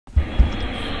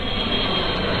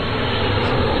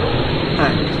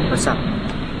What's up?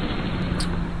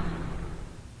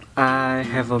 I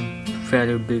have a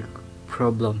very big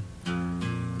problem.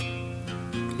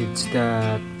 It's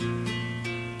that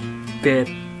bad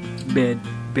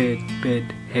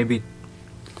habit.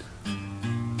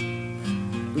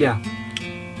 Yeah,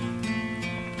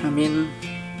 I mean,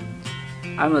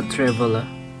 I'm a traveler.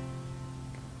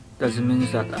 Doesn't mean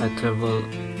that I travel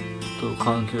to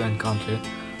country and country,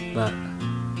 but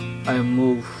I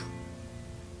move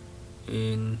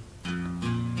in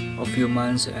a few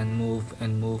months and move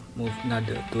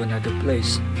to another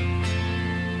place.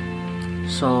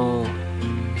 So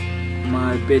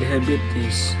my bad habit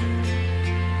is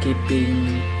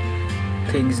keeping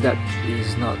things that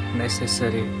is not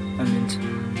necessary. I mean,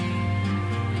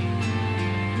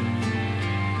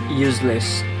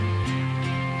 useless,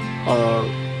 or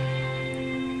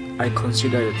I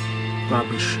consider it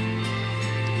rubbish.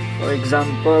 For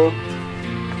example,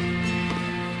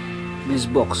 this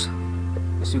box.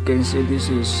 As you can see, this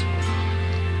is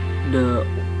the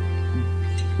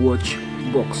watch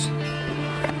box.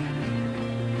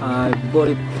 I bought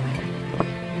it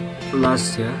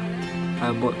last year.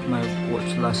 I bought my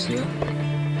watch last year,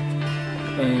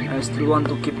 and I still want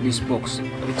to keep this box.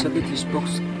 Actually, this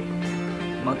box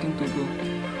nothing to do.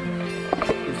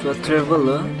 If you're a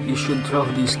traveler, you should throw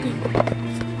this thing.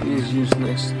 It is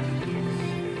useless.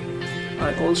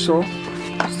 I also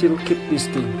still keep this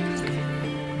thing.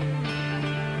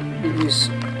 It is,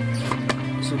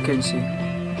 as you can see,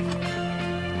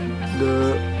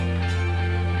 the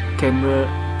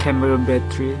camera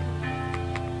battery,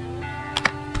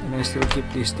 and I still keep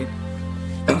this thing.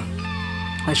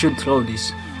 I should throw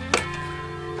this.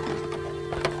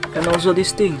 And also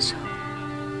these things.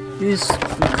 This is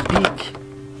big,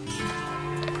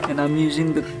 and I'm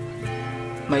using the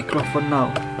microphone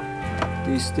now.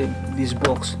 This thing, this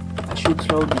box, I should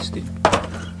throw this thing.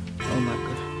 Oh my god.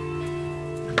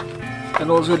 And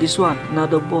also this one,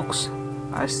 another box,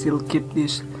 I still keep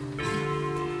this.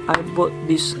 I bought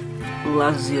this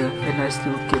last year and I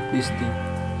still keep this thing.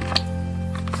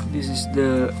 This is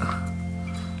the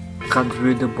card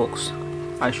reader box.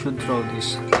 I should throw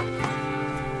this.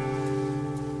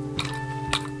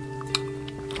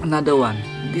 Another one,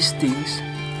 these things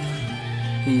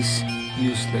is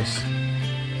useless,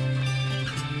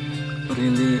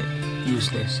 really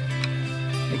useless,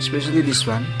 especially this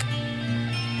one.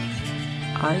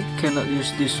 I cannot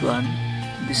use this one,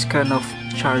 this kind of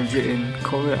charger in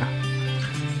Korea.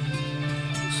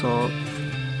 So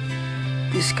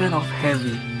this kind of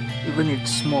heavy, even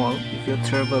it's small. If you're a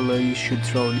traveler, you should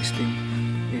throw this thing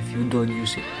if you don't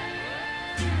use it.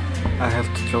 I have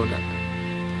to throw that.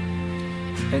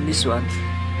 And this one,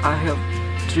 I have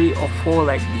 3 or 4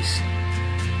 like this.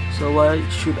 So why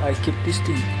should I keep this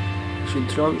thing? I should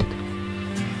throw it.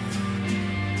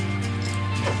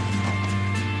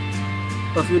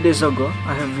 A few days ago,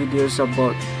 I have videos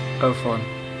about earphone,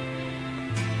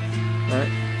 right?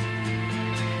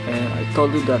 And I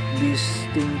told you that this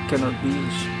thing cannot be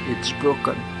used, it's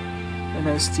broken, and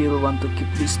I still want to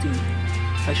keep this thing.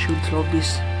 I should throw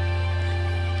this.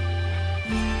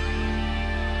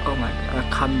 Oh my god, I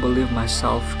can't believe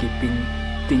myself keeping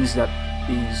things that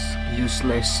is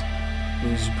useless,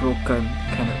 is broken,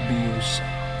 cannot be used.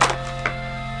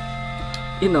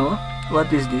 You know,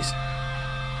 what is this?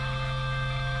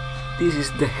 This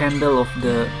is the handle of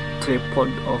the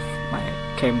tripod of my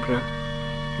camera,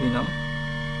 you know,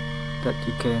 that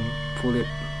you can pull it,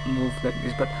 move like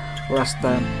this. But last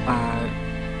time I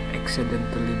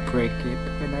accidentally break it,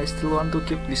 and I still want to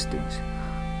keep these things.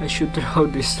 I should throw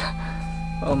this.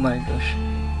 Oh my gosh.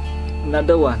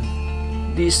 Another one.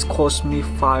 This cost me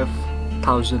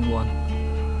 5,000 won.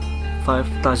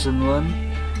 5,000 won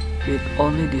with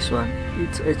only this one.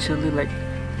 It's actually like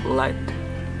light.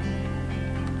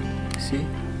 See?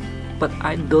 But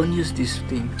I don't use this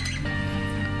thing.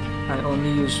 I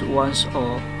only use once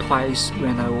or twice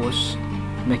when I was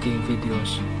making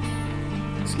videos.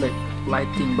 It's like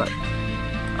lighting, but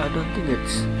I don't think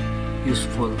it's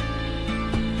useful.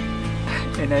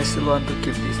 And I still want to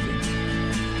keep this thing.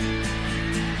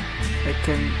 I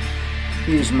can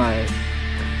use my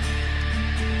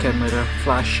camera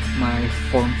flash, my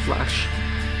phone flash,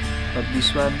 but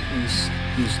this one is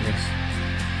useless.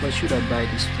 Why should I buy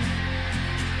this thing?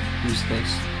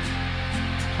 Useless.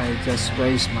 I just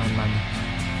waste my money.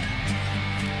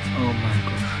 Oh my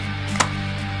gosh.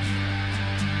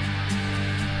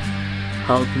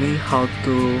 Help me how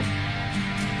to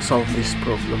solve this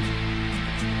problem.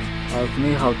 Help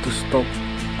me how to stop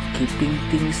keeping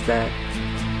things that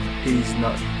is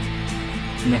not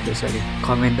necessary.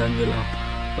 Comment down below.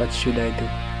 What should I do?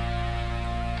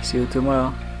 See you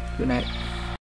tomorrow. Good night.